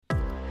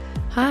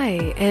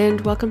Hi, and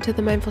welcome to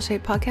the Mindful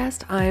Shape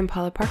podcast. I'm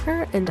Paula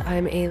Parker, and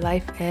I'm a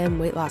life and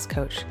weight loss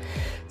coach.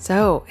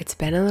 So it's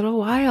been a little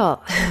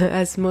while.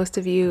 As most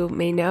of you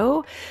may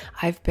know,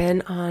 I've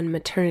been on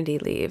maternity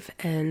leave,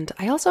 and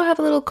I also have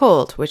a little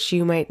cold, which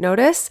you might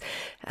notice,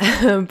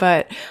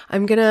 but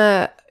I'm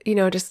gonna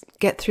just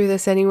get through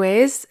this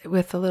anyways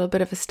with a little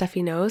bit of a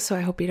stuffy nose. So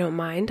I hope you don't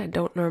mind. I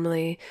don't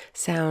normally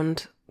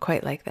sound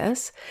quite like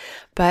this,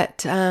 but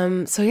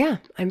so yeah,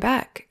 I'm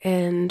back,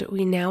 and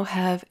we now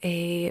have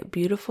a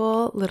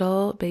beautiful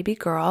little baby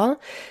girl,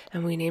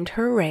 and we named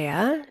her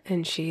Rhea,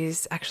 and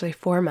she's actually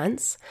 4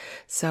 months.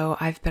 So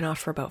I've been off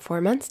for about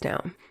 4 months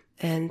now,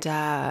 and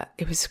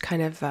it was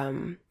kind of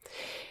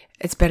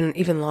it's been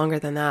even longer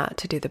than that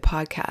to do the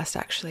podcast,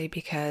 actually,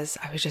 because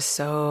I was just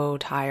so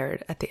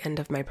tired at the end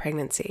of my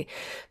pregnancy.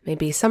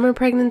 Maybe summer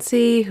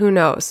pregnancy, who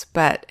knows?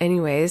 But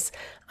anyways,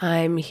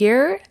 I'm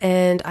here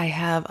and I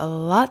have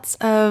lots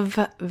of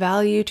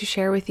value to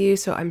share with you.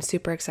 So I'm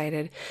super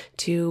excited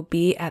to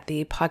be at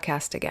the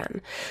podcast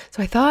again.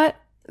 So I thought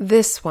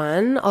this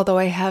one, although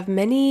I have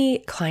many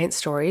client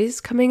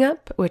stories coming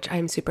up, which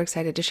I'm super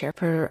excited to share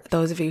for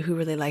those of you who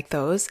really like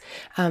those.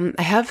 I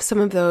have some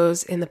of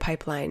those in the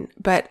pipeline,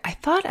 but I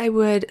thought I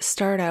would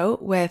start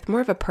out with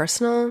more of a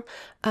personal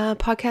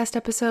podcast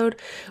episode,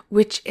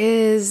 which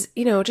is,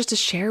 just to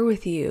share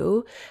with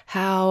you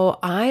how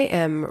I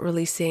am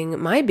releasing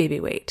my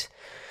baby weight.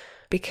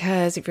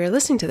 Because if you're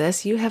listening to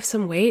this, you have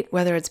some weight,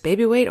 whether it's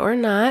baby weight or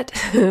not,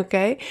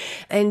 okay?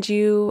 And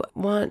you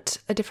want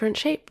a different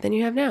shape than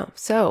you have now.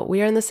 So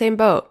we are in the same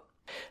boat.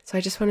 So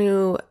I just want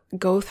to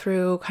go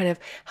through kind of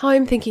how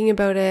I'm thinking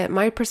about it,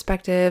 my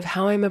perspective,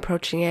 how I'm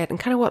approaching it, and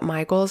kind of what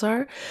my goals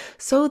are,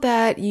 so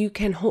that you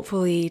can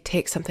hopefully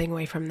take something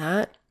away from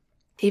that.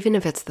 Even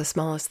if it's the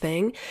smallest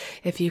thing,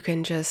 if you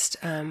can just,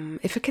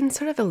 if it can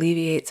sort of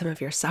alleviate some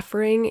of your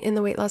suffering in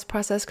the weight loss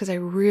process, because I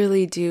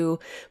really do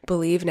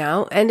believe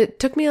now, and it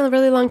took me a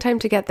really long time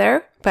to get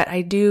there, but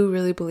I do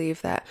really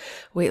believe that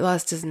weight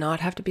loss does not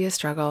have to be a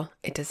struggle.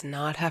 It does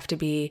not have to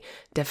be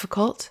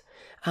difficult.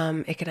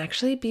 It can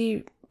actually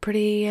be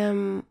pretty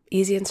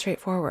easy and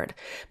straightforward,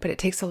 but it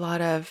takes a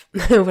lot of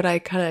what I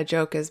kind of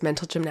joke is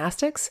mental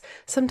gymnastics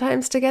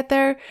sometimes to get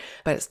there,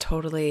 but it's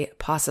totally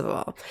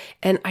possible.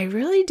 And I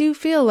really do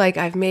feel like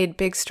I've made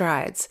big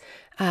strides.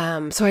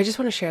 So I just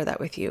want to share that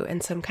with you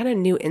and some kind of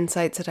new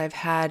insights that I've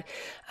had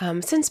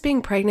since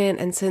being pregnant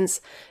and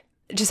since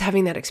just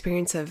having that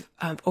experience of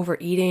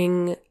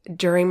overeating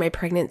during my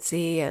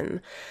pregnancy.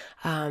 And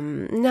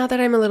now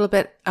that I'm a little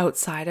bit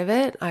outside of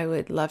it, I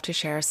would love to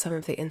share some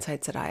of the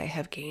insights that I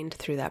have gained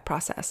through that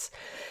process.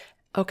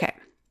 Okay.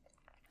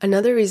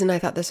 Another reason I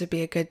thought this would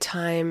be a good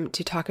time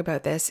to talk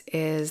about this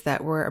is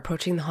that we're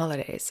approaching the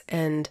holidays,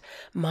 and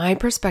my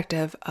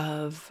perspective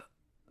of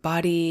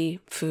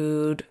body,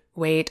 food,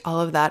 weight, all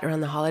of that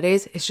around the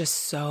holidays is just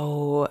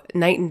so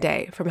night and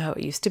day from how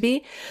it used to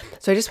be.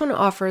 So I just want to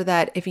offer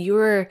that if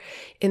you're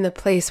in the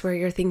place where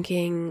you're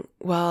thinking,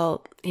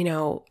 well,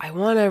 I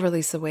want to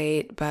release the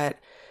weight, but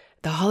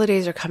the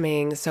holidays are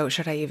coming, so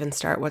should I even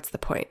start? What's the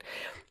point?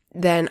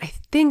 Then I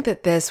think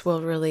that this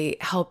will really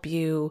help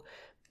you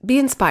be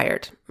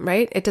inspired,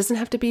 right? It doesn't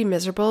have to be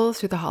miserable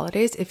through the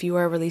holidays if you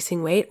are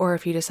releasing weight, or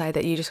if you decide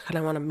that you just kind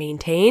of want to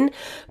maintain,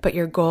 but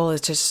your goal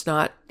is to just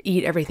not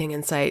eat everything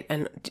in sight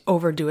and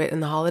overdo it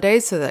in the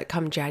holidays so that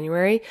come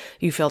January,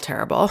 you feel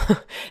terrible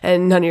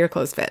and none of your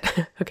clothes fit.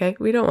 Okay.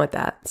 We don't want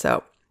that.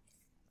 So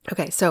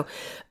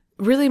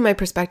really my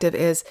perspective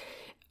is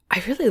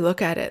I really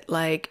look at it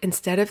like,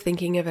 instead of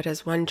thinking of it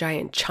as one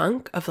giant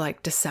chunk of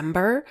like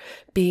December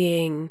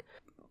being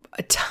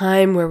a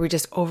time where we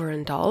just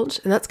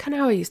overindulge, and that's kind of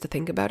how I used to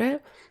think about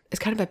it. It's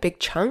kind of a big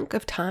chunk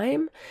of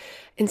time.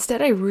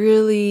 Instead, I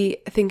really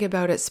think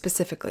about it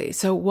specifically.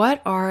 So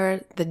what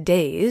are the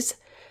days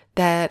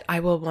that I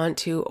will want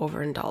to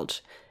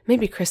overindulge?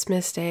 Maybe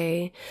Christmas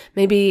Day.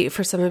 Maybe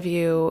for some of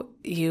you,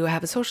 you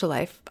have a social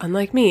life,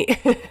 unlike me.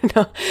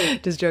 No,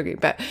 just joking.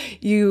 But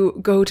you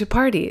go to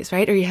parties,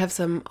 right? Or you have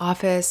some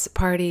office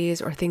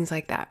parties or things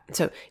like that.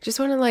 So you just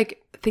want to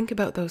think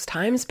about those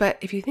times. But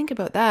if you think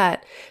about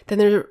that, then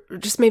there's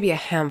just maybe a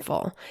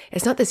handful.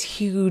 It's not this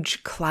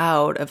huge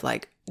cloud of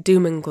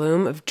doom and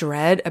gloom of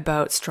dread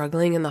about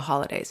struggling in the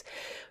holidays.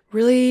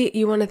 Really,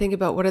 you want to think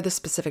about what are the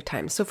specific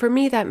times. So for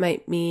me, that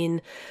might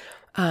mean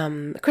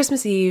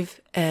Christmas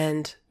Eve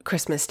and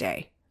Christmas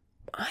Day.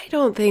 I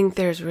don't think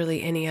there's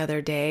really any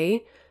other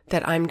day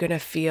that I'm going to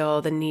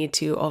feel the need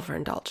to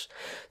overindulge.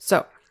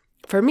 So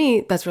for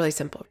me, that's really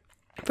simple.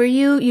 For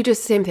you, you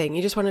just same thing.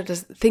 You just want to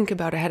just think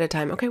about ahead of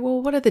time. Okay,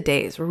 well, what are the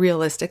days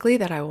realistically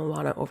that I will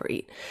want to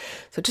overeat?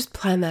 So just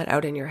plan that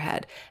out in your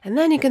head. And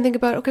then you can think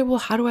about, okay, well,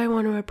 how do I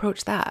want to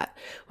approach that?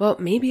 Well,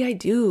 maybe I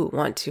do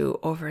want to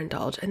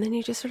overindulge. And then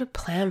you just sort of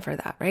plan for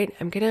that, right?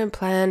 I'm going to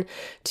plan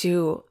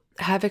to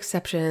have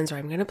exceptions, or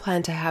I'm going to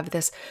plan to have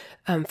this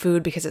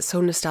food because it's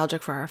so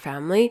nostalgic for our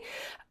family.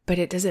 But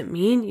it doesn't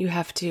mean you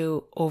have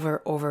to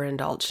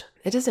overindulge.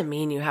 It doesn't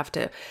mean you have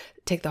to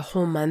take the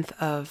whole month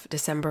of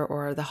December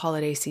or the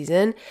holiday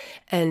season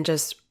and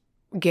just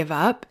give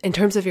up in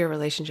terms of your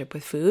relationship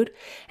with food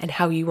and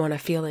how you want to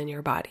feel in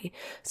your body.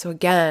 So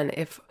again,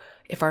 if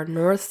our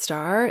North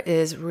Star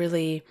is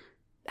really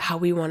how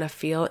we want to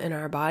feel in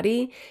our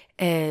body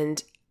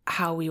and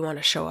how we want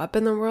to show up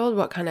in the world,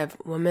 what kind of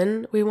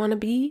woman we want to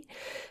be,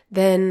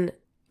 then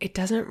it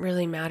doesn't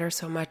really matter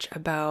so much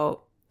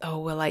about, oh,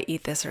 will I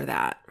eat this or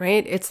that,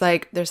 right? It's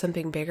like there's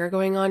something bigger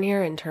going on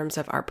here in terms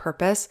of our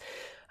purpose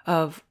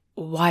of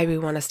why we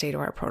want to stay to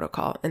our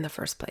protocol in the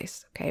first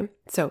place, okay?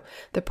 So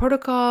the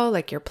protocol,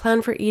 like your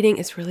plan for eating,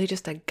 is really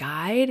just a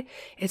guide.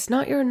 It's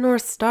not your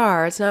North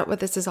Star. It's not what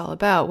this is all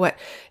about. What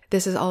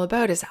this is all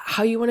about is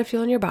how you want to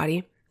feel in your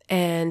body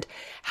and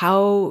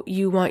how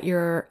you want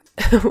your,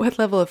 what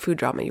level of food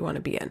drama you want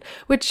to be in,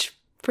 which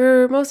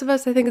for most of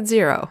us, I think it's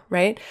 0,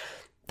 right?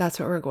 That's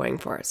what we're going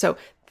for. So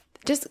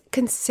just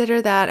consider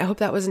that. I hope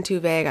that wasn't too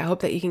vague. I hope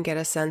that you can get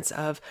a sense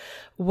of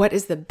what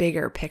is the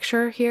bigger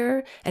picture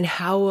here and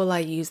how will I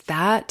use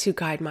that to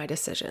guide my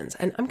decisions.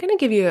 And I'm going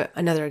to give you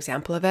another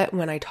example of it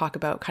when I talk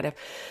about kind of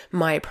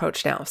my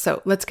approach now.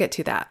 So let's get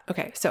to that.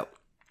 Okay, so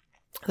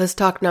let's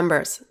talk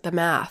numbers, the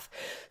math.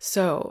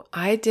 So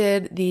I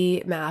did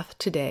the math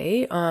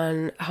today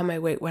on how my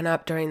weight went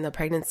up during the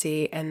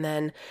pregnancy and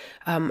then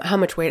how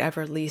much weight I've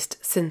released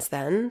since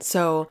then.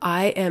 So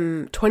I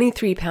am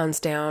 23 pounds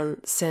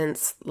down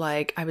since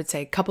I would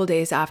say a couple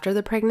days after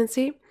the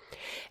pregnancy.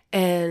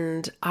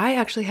 And I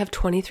actually have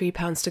 23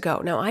 pounds to go.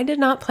 Now, I did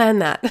not plan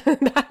that.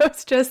 That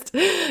was just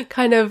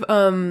kind of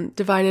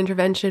divine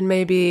intervention,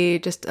 maybe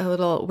just a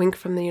little wink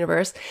from the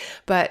universe.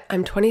 But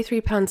I'm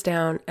 23 pounds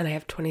down and I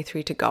have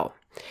 23 to go.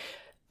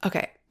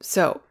 Okay,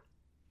 so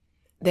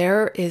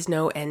there is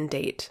no end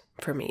date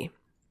for me,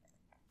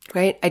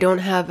 right? I don't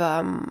have,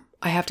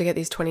 I have to get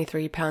these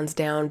 23 pounds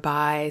down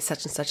by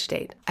such and such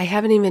date. I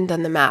haven't even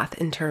done the math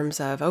in terms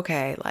of,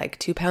 okay, like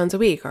 2 pounds a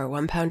week or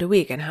 1 pound a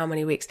week and how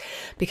many weeks,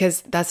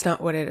 because that's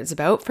not what it is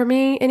about for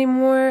me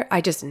anymore.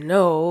 I just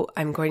know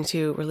I'm going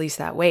to release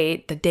that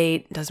weight. The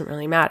date doesn't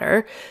really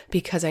matter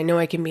because I know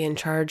I can be in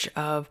charge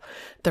of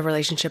the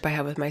relationship I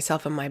have with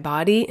myself and my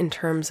body in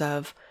terms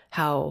of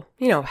how,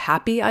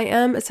 happy I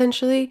am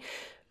essentially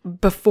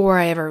before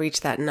I ever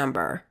reach that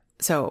number.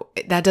 So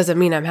that doesn't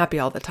mean I'm happy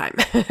all the time,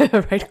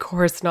 right? Of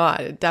course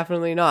not.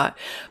 Definitely not.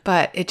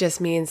 But it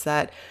just means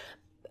that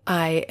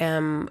I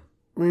am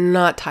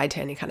not tied to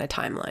any kind of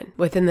timeline.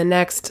 Within the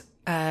next,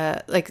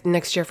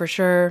 next year for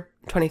sure,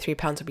 23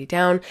 pounds will be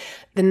down.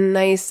 The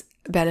nice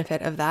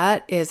benefit of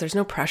that is there's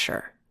no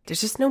pressure.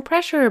 There's just no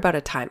pressure about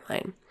a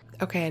timeline.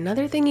 Okay,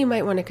 another thing you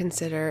might want to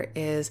consider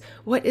is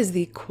what is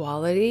the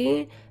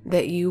quality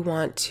that you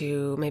want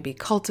to maybe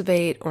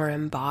cultivate or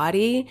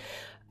embody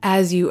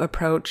as you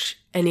approach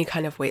any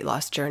kind of weight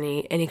loss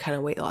journey, any kind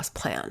of weight loss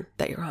plan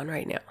that you're on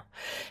right now.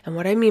 And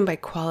what I mean by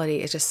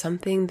quality is just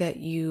something that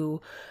you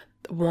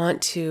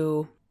want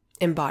to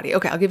embody.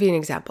 Okay, I'll give you an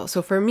example.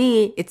 So for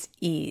me, it's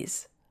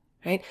ease,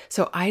 right?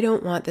 So I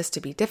don't want this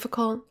to be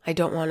difficult. I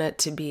don't want it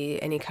to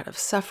be any kind of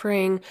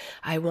suffering.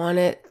 I want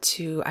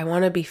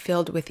to be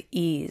filled with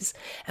ease.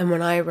 And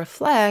when I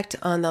reflect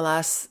on the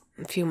last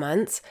few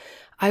months,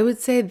 I would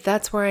say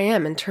that's where I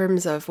am in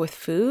terms of with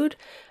food.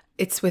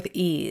 It's with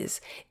ease.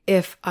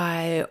 If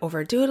I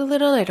overdo it a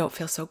little, I don't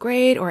feel so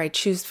great, or I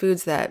choose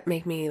foods that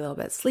make me a little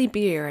bit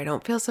sleepy, or I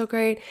don't feel so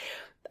great,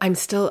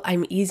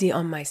 I'm easy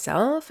on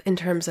myself in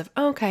terms of,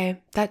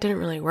 okay, that didn't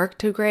really work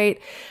too great.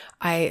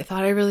 I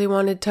thought I really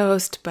wanted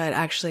toast, but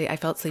actually I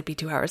felt sleepy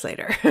 2 hours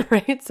later,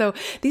 right? So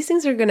these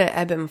things are going to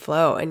ebb and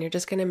flow, and you're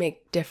just going to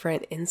make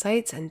different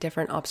insights and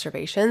different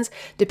observations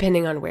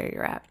depending on where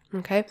you're at,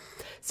 okay?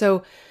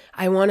 So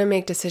I want to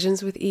make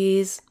decisions with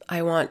ease.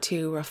 I want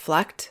to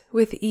reflect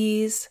with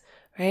ease,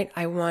 right?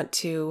 I want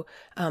to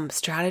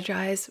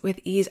strategize with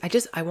ease.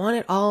 I want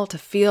it all to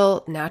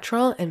feel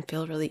natural and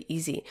feel really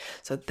easy.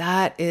 So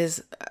that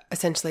is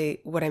essentially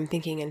what I'm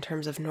thinking in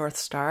terms of North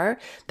Star.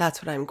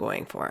 That's what I'm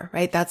going for,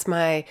 right? That's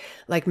my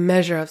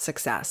measure of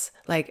success.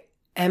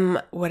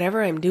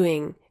 Whatever I'm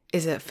doing,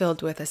 is it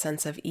filled with a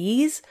sense of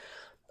ease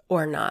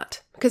or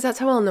not? Because that's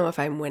how I'll know if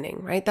I'm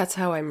winning, right? That's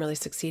how I'm really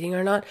succeeding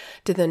or not.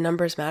 Do the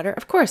numbers matter?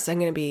 Of course, I'm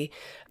going to be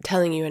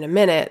telling you in a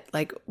minute,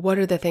 what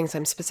are the things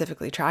I'm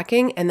specifically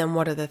tracking, and then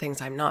what are the things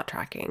I'm not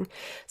tracking,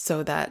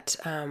 so that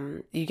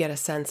you get a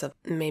sense of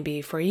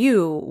maybe for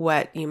you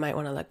what you might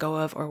want to let go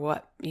of or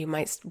what you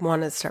might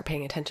want to start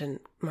paying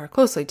attention more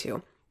closely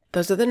to.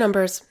 Those are the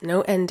numbers,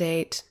 no end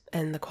date,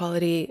 and the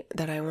quality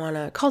that I want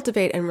to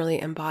cultivate and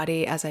really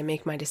embody as I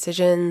make my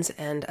decisions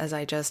and as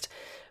I just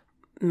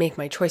make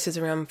my choices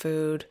around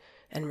food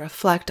and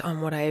reflect on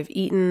what I've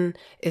eaten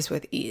is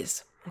with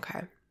ease.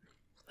 Okay.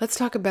 Let's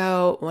talk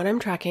about what I'm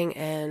tracking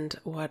and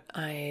what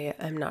I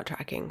am not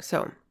tracking.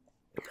 So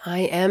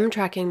I am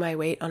tracking my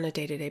weight on a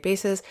day-to-day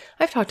basis.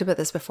 I've talked about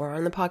this before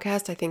on the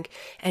podcast. I think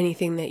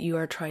anything that you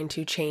are trying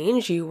to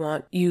change, you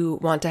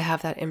want to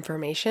have that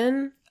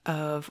information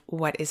of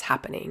what is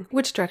happening,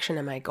 which direction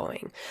am I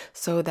going,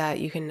 so that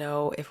you can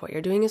know if what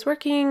you're doing is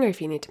working or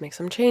if you need to make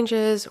some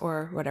changes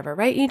or whatever,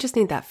 right? You just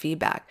need that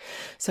feedback.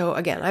 So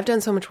again, I've done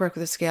so much work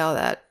with the scale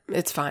that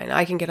it's fine.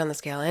 I can get on the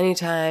scale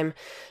anytime.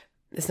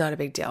 it's not a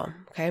big deal.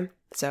 Okay.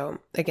 So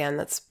again,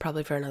 that's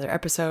probably for another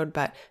episode,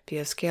 but if you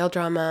have scale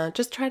drama,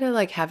 just try to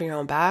like have your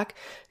own back.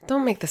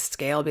 Don't make the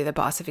scale be the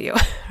boss of you,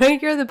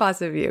 right? You're the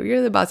boss of you.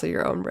 You're the boss of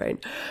your own brain.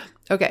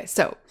 Okay.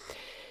 So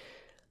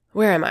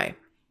where am I?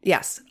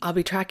 Yes, I'll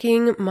be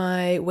tracking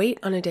my weight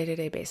on a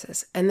day-to-day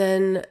basis. And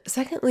then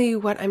secondly,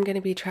 what I'm going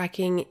to be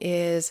tracking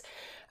is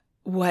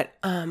what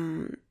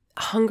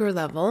hunger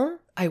level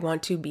I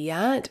want to be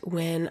at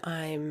when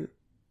I'm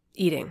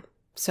eating.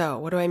 So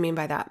what do I mean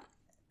by that?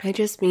 I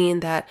just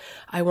mean that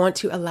I want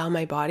to allow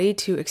my body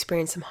to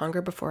experience some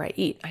hunger before I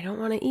eat. I don't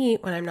want to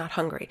eat when I'm not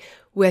hungry,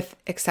 with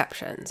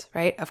exceptions,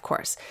 right? Of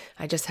course.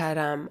 I just had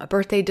a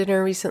birthday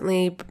dinner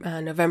recently.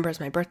 November is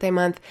my birthday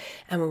month,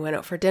 and we went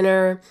out for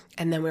dinner,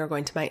 and then we were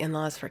going to my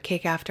in-laws for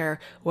cake after.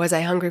 Was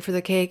I hungry for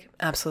the cake?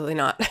 Absolutely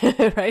not,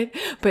 right?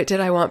 But did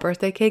I want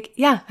birthday cake?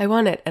 Yeah, I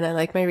want it, and I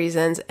like my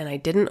reasons, and I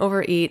didn't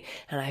overeat,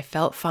 and I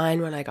felt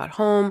fine when I got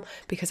home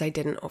because I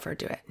didn't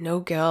overdo it. No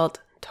guilt,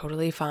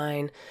 totally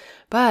fine.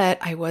 But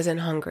I wasn't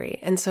hungry.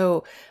 And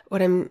so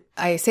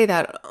I say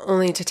that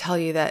only to tell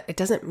you that it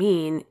doesn't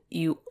mean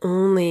you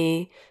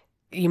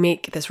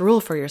make this rule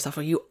for yourself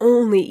or you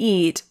only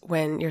eat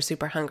when you're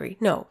super hungry.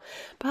 No.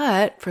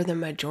 But for the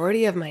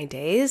majority of my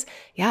days,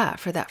 yeah,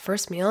 for that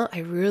first meal, I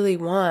really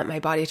want my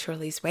body to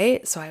release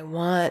weight. So I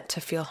want to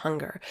feel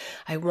hunger.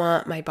 I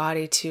want my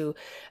body to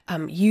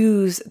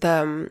use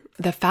the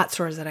fat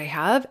stores that I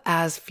have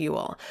as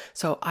fuel.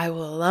 So I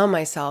will allow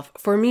myself,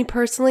 for me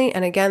personally,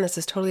 and again, this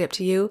is totally up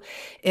to you,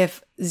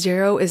 if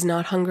 0 is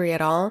not hungry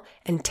at all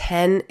and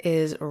 10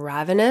 is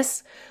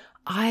ravenous,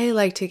 I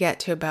like to get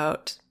to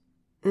about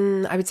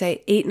I would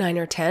say 8, 9,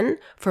 or 10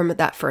 from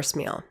that first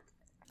meal.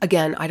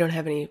 Again, I don't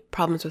have any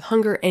problems with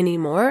hunger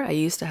anymore. I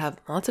used to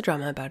have lots of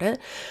drama about it,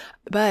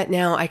 but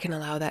now I can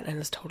allow that and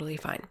it's totally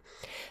fine.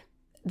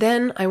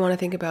 Then I want to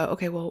think about,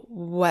 okay, well,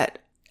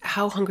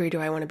 how hungry do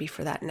I want to be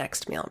for that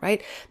next meal,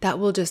 right? That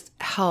will just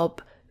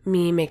help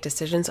me make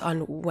decisions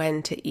on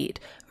when to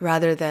eat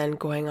rather than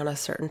going on a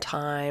certain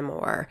time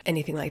or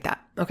anything like that.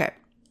 Okay.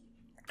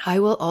 I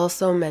will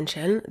also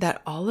mention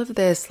that all of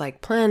this,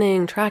 like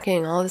planning,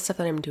 tracking, all this stuff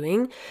that I'm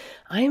doing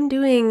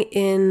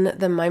in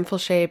the Mindful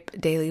Shape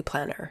Daily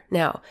Planner.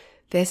 Now,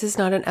 this is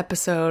not an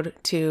episode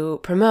to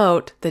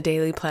promote the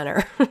daily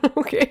planner.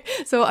 Okay.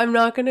 So I'm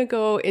not going to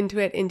go into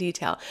it in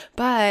detail,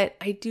 but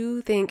I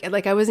do think,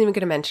 like, I wasn't even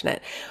going to mention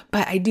it,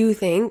 but I do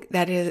think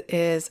that it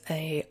is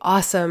a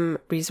awesome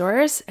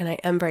resource and I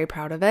am very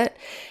proud of it.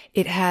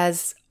 It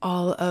has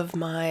all of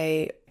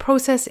my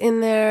process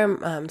in there,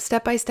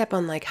 step by step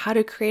on like how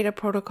to create a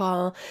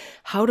protocol,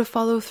 how to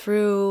follow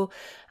through,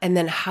 and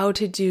then how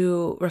to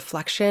do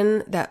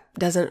reflection that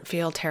doesn't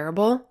feel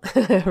terrible,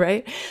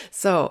 right?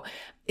 So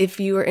if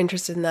you are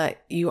interested in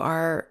that, you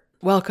are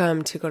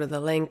welcome to go to the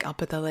link. I'll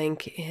put the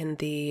link in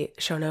the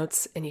show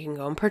notes and you can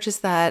go and purchase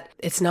that.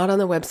 It's not on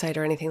the website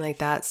or anything like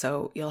that.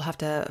 So you'll have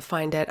to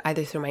find it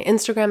either through my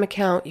Instagram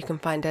account. You can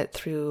find it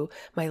through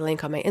my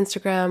link on my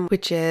Instagram,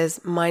 which is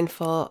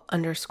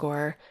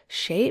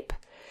mindful_shape.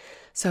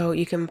 So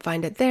you can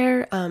find it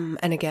there, and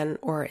again,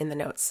 or in the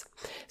notes.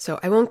 So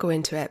I won't go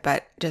into it,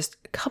 but just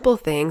a couple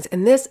things.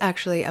 And this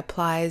actually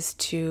applies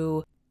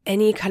to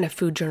any kind of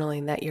food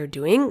journaling that you're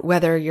doing,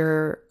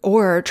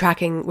 or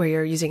tracking where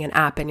you're using an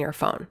app in your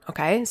phone.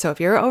 Okay. So if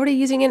you're already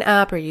using an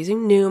app or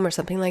using Noom or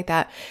something like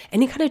that,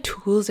 any kind of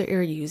tools that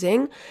you're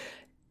using,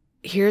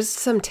 here's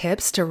some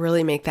tips to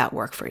really make that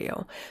work for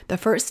you. The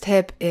first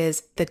tip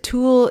is the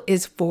tool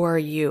is for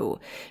you,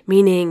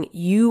 meaning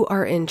you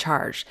are in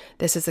charge.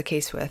 This is the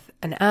case with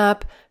an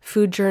app,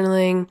 food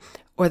journaling,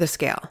 or the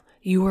scale.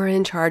 You are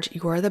in charge.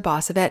 You are the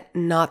boss of it,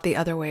 not the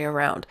other way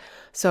around.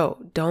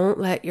 So don't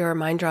let your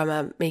mind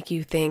drama make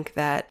you think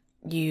that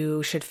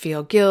you should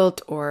feel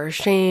guilt or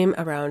shame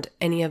around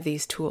any of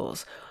these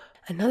tools.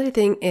 Another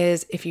thing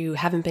is if you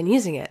haven't been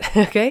using it,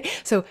 okay?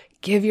 So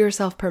give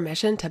yourself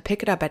permission to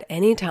pick it up at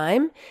any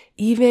time,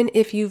 even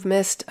if you've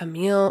missed a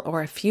meal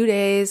or a few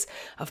days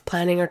of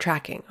planning or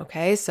tracking,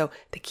 okay? So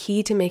the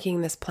key to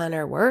making this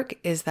planner work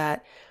is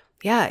that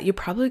yeah, you're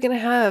probably going to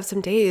have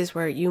some days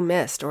where you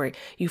missed or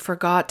you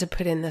forgot to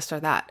put in this or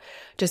that.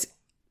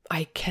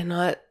 I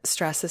cannot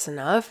stress this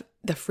enough.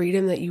 The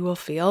freedom that you will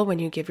feel when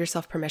you give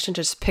yourself permission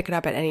to just pick it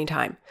up at any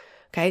time.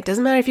 Okay. It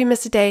doesn't matter if you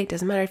missed a day. It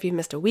doesn't matter if you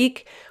missed a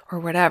week or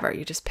whatever.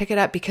 You just pick it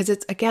up because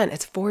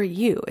it's for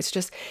you. It's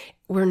just,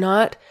 we're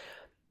not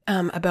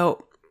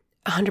about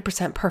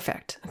 100%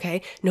 perfect.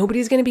 Okay.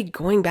 Nobody's going to be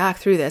going back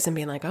through this and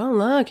being like, oh,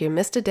 look, you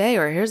missed a day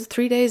or here's a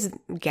 3 days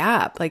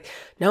gap. Like,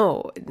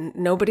 no,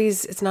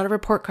 it's not a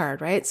report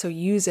card, right? So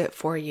use it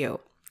for you.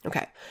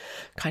 Okay.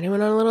 Kind of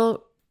went on a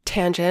little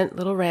tangent,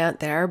 little rant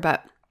there,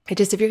 but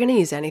if you're going to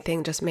use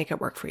anything, just make it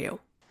work for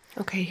you.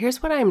 Okay.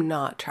 Here's what I'm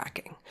not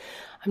tracking.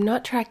 I'm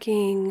not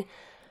tracking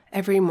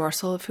every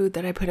morsel of food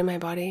that I put in my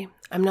body.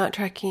 I'm not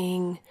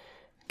tracking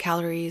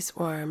calories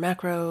or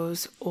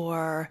macros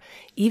or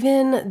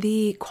even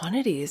the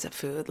quantities of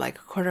food, like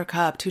a quarter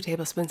cup, 2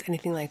 tablespoons,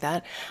 anything like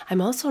that. I'm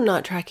also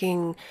not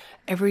tracking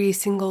every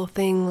single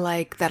thing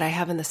like that I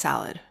have in the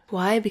salad.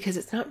 Why? Because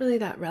it's not really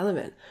that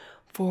relevant.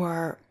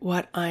 for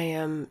what I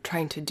am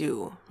trying to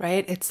do,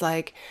 right? It's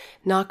like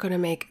not going to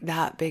make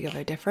that big of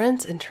a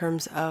difference in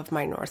terms of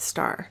my North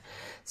Star.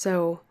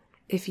 So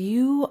if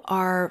you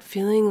are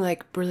feeling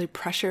like really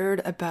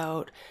pressured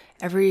about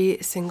every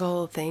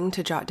single thing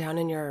to jot down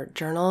in your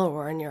journal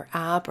or in your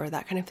app or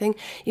that kind of thing,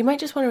 you might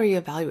just want to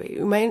reevaluate.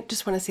 You might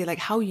just want to say, like,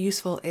 how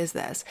useful is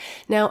this?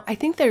 Now, I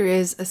think there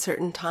is a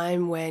certain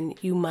time when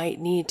you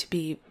might need to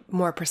be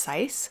more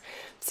precise.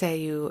 Say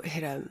you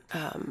hit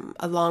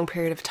a long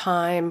period of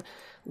time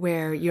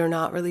where you're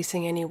not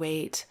releasing any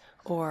weight,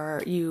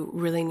 or you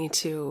really need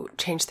to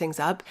change things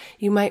up.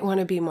 You might want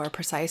to be more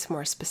precise,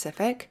 more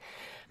specific.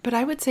 But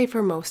I would say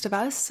for most of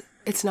us,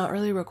 it's not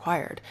really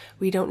required.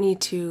 We don't need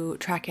to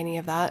track any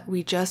of that.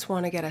 We just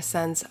want to get a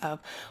sense of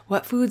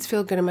what foods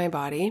feel good in my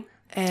body,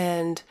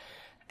 and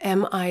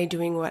am I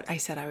doing what I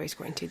said I was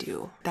going to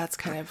do? That's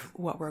kind of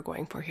what we're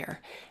going for here.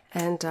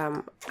 And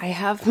I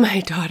have my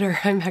daughter,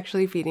 I'm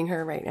actually feeding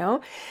her right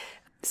now.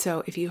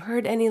 So if you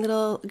heard any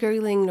little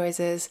gurgling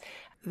noises,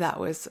 that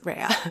was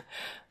Rhea.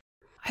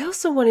 I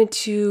also wanted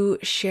to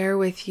share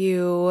with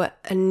you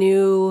a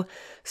new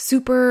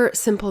super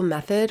simple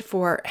method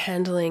for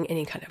handling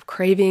any kind of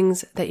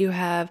cravings that you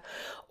have,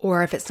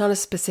 or if it's not a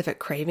specific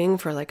craving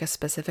for like a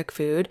specific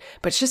food,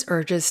 but it's just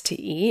urges to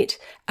eat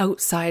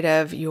outside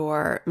of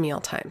your meal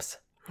times.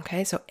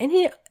 Okay, so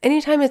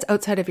anytime it's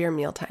outside of your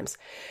meal times.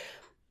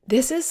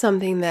 This is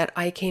something that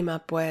I came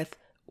up with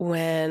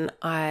when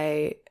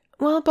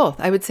both.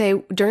 I would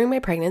say during my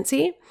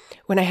pregnancy,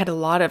 when I had a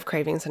lot of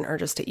cravings and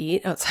urges to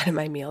eat outside of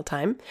my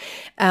mealtime.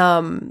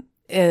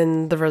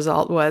 And the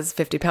result was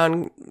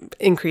 50-pound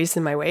increase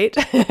in my weight,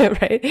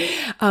 right?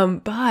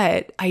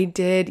 But I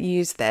did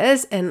use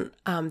this and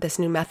this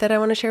new method I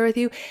want to share with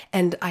you.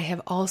 And I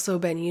have also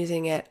been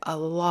using it a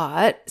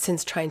lot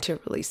since trying to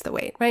release the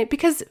weight, right?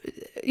 Because,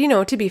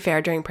 to be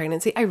fair, during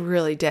pregnancy, I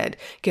really did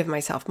give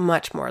myself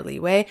much more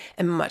leeway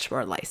and much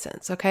more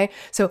license, okay?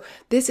 So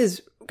this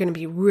is going to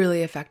be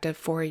really effective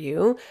for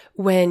you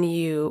when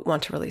you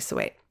want to release the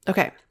weight.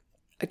 Okay,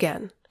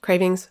 again,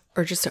 cravings,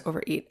 urges to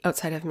overeat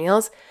outside of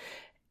meals.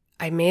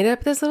 I made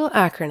up this little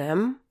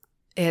acronym.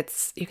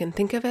 You can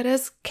think of it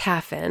as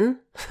CAFFIN.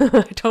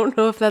 I don't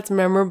know if that's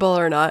memorable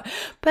or not,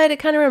 but it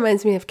kind of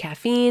reminds me of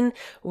caffeine,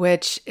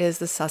 which is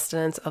the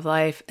sustenance of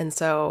life. And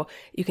so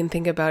you can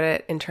think about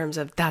it in terms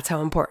of that's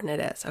how important it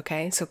is.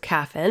 Okay. So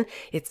CAFFIN,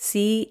 it's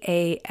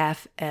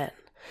CAFN.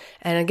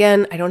 And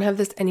again, I don't have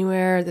this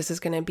anywhere. This is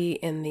going to be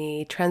in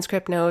the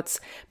transcript notes,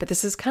 but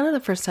this is kind of the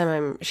first time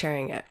I'm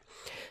sharing it.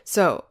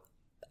 So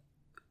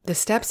the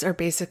steps are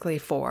basically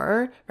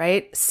 4,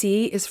 right?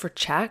 C is for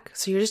check.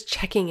 So you're just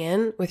checking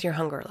in with your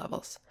hunger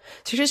levels.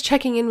 So you're just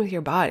checking in with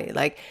your body.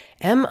 Like,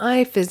 am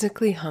I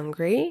physically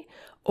hungry,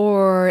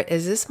 or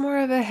is this more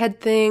of a head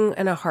thing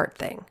and a heart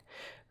thing?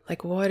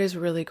 Like, what is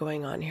really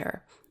going on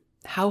here?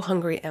 How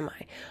hungry am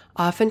I?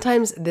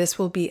 Oftentimes this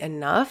will be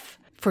enough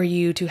for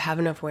you to have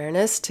enough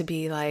awareness to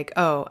be like,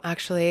 oh,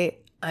 actually,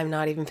 I'm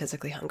not even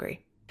physically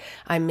hungry.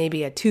 I'm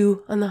maybe a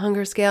 2 on the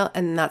hunger scale,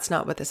 and that's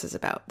not what this is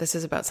about. This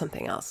is about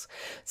something else.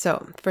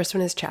 So first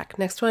one is check.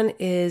 Next one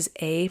is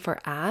A for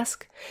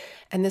ask.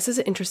 And this is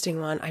an interesting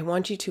one. I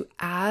want you to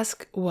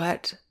ask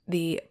what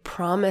the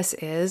promise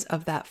is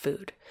of that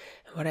food.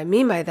 And what I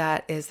mean by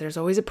that is there's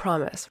always a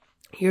promise.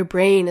 Your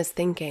brain is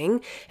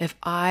thinking, if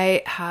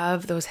I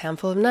have those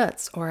handful of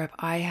nuts, or if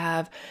I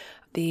have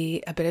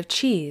a bit of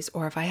cheese,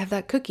 or if I have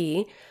that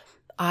cookie,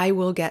 I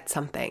will get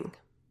something.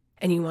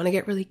 And you want to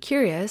get really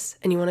curious,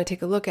 and you want to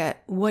take a look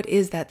at what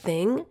is that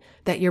thing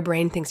that your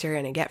brain thinks you're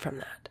going to get from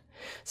that.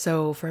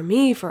 So for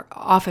me,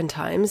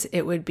 oftentimes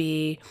it would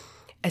be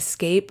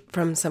escape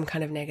from some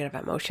kind of negative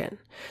emotion.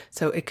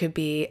 So it could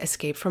be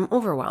escape from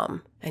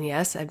overwhelm. And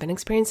yes, I've been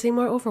experiencing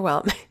more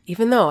overwhelm,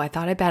 even though I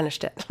thought I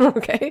banished it.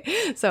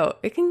 Okay. So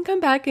it can come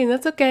back, and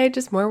that's okay.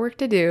 Just more work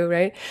to do,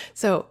 right?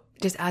 So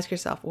just ask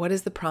yourself, what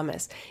is the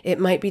promise? It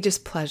might be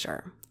just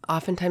pleasure.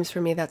 Oftentimes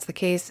for me, that's the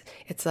case.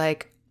 It's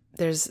like,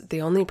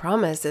 the only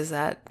promise is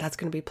that that's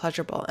going to be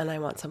pleasurable, and I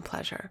want some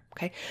pleasure.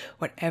 Okay.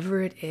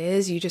 Whatever it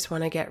is, you just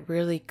want to get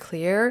really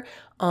clear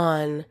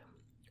on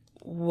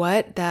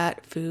what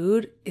that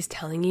food is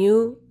telling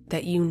you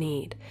that you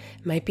need.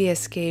 It might be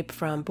escape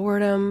from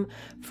boredom,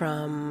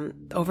 from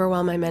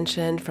overwhelm I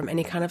mentioned, from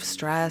any kind of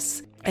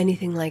stress,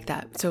 anything like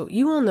that. So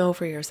you will know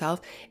for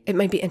yourself. It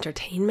might be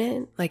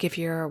entertainment, like if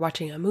you're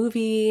watching a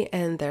movie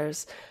and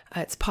there's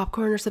it's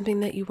popcorn or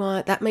something that you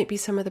want, that might be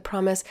some of the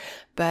promise,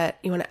 but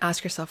you want to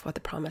ask yourself what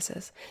the promise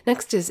is.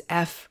 Next is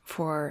F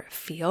for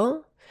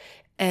feel,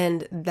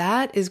 and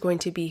that is going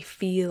to be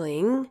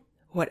feeling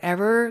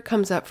whatever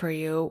comes up for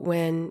you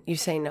when you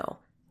say no.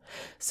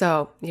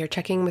 So you're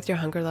checking with your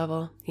hunger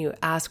level, you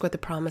ask what the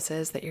promise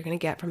is that you're going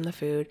to get from the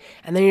food,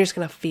 and then you're just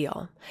going to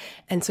feel.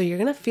 And so you're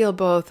going to feel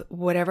both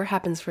whatever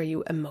happens for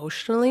you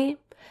emotionally.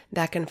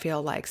 That can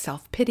feel like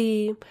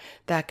self-pity,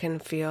 that can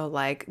feel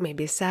like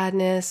maybe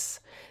sadness,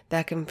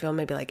 that can feel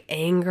maybe like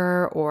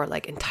anger or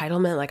like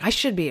entitlement, like I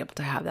should be able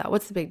to have that.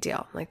 What's the big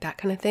deal? Like that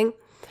kind of thing.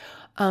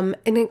 And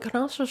it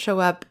can also show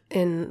up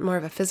in more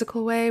of a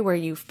physical way where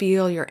you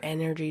feel your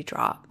energy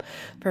drop.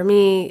 For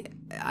me,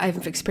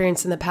 I've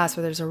experienced in the past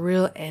where there's a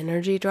real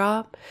energy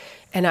drop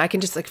and I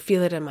can just like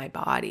feel it in my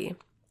body.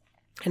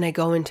 And I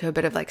go into a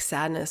bit of like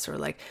sadness or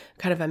like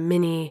kind of a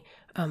mini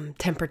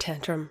temper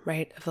tantrum,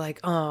 right? Of like,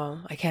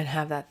 oh, I can't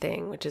have that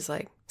thing, which is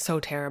like so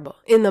terrible.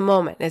 In the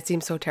moment, it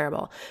seems so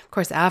terrible. Of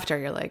course, after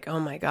you're like, oh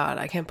my God,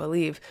 I can't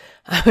believe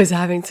I was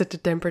having such a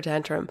temper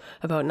tantrum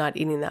about not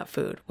eating that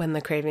food when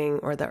the craving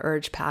or the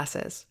urge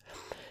passes.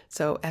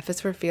 So F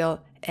is for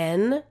feel,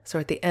 N, so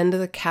at the end of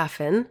the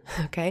caffeine,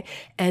 okay?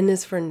 N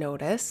is for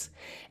notice,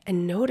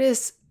 and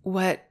notice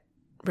what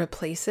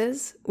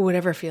replaces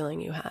whatever feeling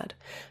you had.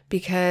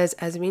 Because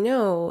as we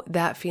know,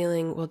 that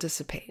feeling will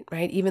dissipate,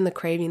 right? Even the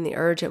craving, the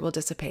urge, it will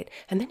dissipate.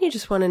 And then you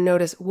just want to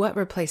notice what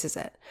replaces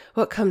it,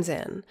 what comes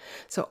in.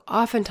 So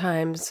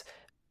oftentimes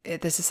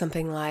this is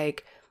something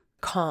like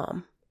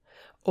calm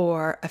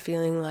or a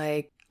feeling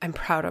like I'm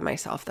proud of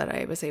myself that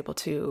I was able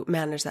to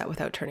manage that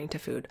without turning to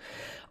food.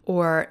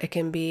 Or it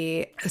can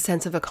be a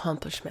sense of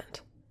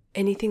accomplishment.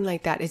 Anything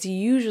like that is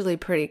usually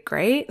pretty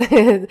great,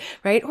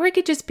 right? Or it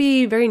could just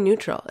be very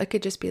neutral. It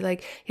could just be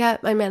like, yeah,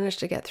 I managed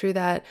to get through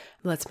that.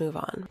 Let's move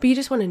on. But you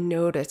just want to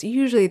notice.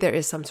 Usually there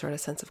is some sort of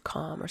sense of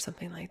calm or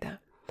something like that.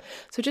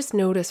 So just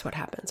notice what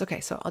happens. Okay,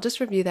 so I'll just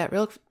review that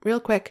real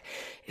quick.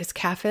 It's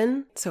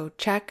caffeine. So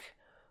check,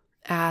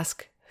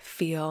 ask,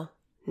 feel,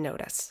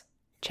 notice.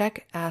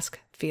 Check, ask,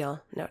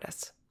 feel,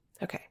 notice.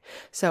 Okay,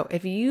 so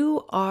if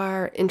you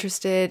are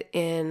interested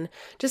in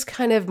just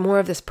kind of more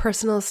of this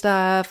personal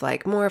stuff,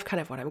 like more of kind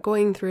of what I'm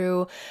going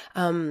through,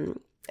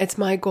 it's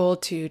my goal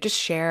to just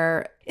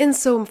share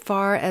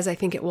insofar as I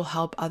think it will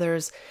help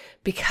others,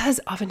 because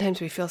oftentimes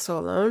we feel so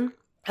alone.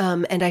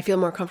 And I feel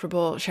more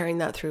comfortable sharing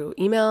that through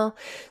email.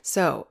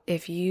 So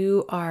if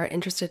you are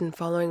interested in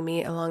following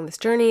me along this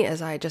journey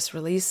as I just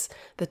release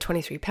the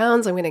 23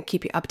 pounds, I'm going to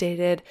keep you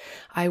updated.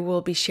 I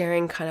will be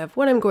sharing kind of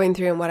what I'm going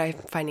through and what I'm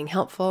finding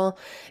helpful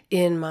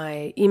in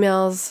my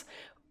emails.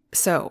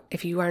 So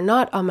if you are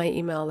not on my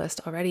email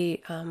list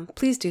already,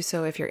 please do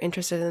so. If you're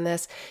interested in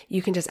this,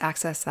 you can just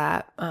access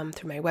that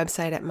through my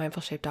website at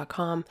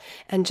mindfulshape.com.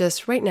 And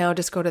just right now,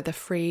 just go to the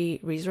free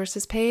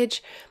resources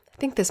page. I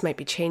think this might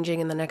be changing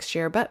in the next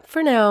year, but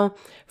for now,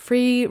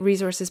 free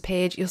resources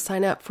page, you'll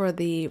sign up for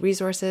the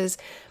resources.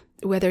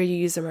 Whether you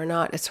use them or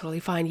not, it's totally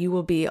fine. You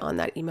will be on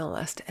that email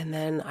list, and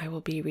then I will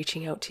be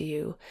reaching out to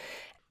you.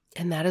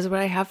 And that is what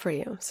I have for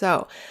you.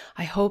 So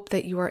I hope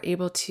that you are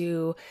able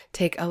to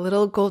take a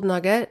little gold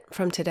nugget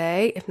from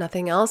today. If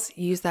nothing else,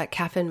 use that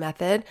caffeine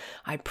method.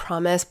 I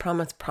promise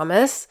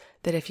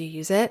that if you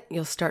use it,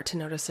 you'll start to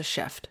notice a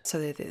shift.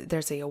 So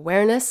there's the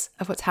awareness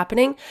of what's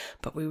happening,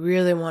 but we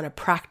really want to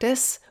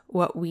practice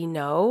what we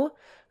know.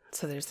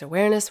 So there's the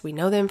awareness, we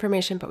know the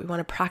information, but we want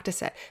to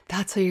practice it.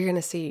 That's how you're going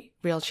to see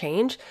real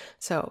change.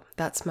 So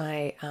that's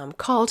my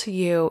call to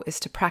you,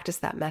 is to practice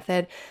that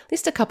method at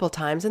least a couple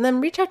times, and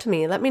then reach out to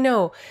me. Let me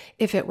know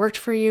if it worked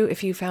for you,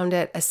 if you found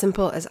it as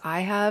simple as I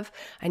have.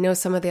 I know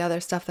some of the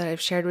other stuff that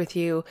I've shared with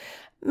you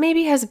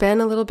maybe has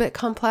been a little bit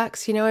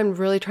complex. You know, I'm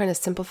really trying to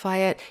simplify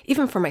it,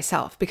 even for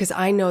myself, because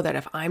I know that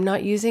if I'm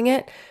not using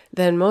it,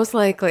 then most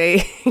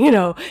likely,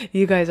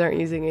 you guys aren't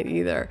using it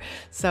either.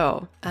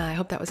 So I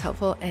hope that was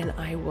helpful, and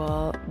I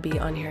will be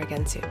on here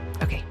again soon.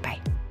 Okay, bye.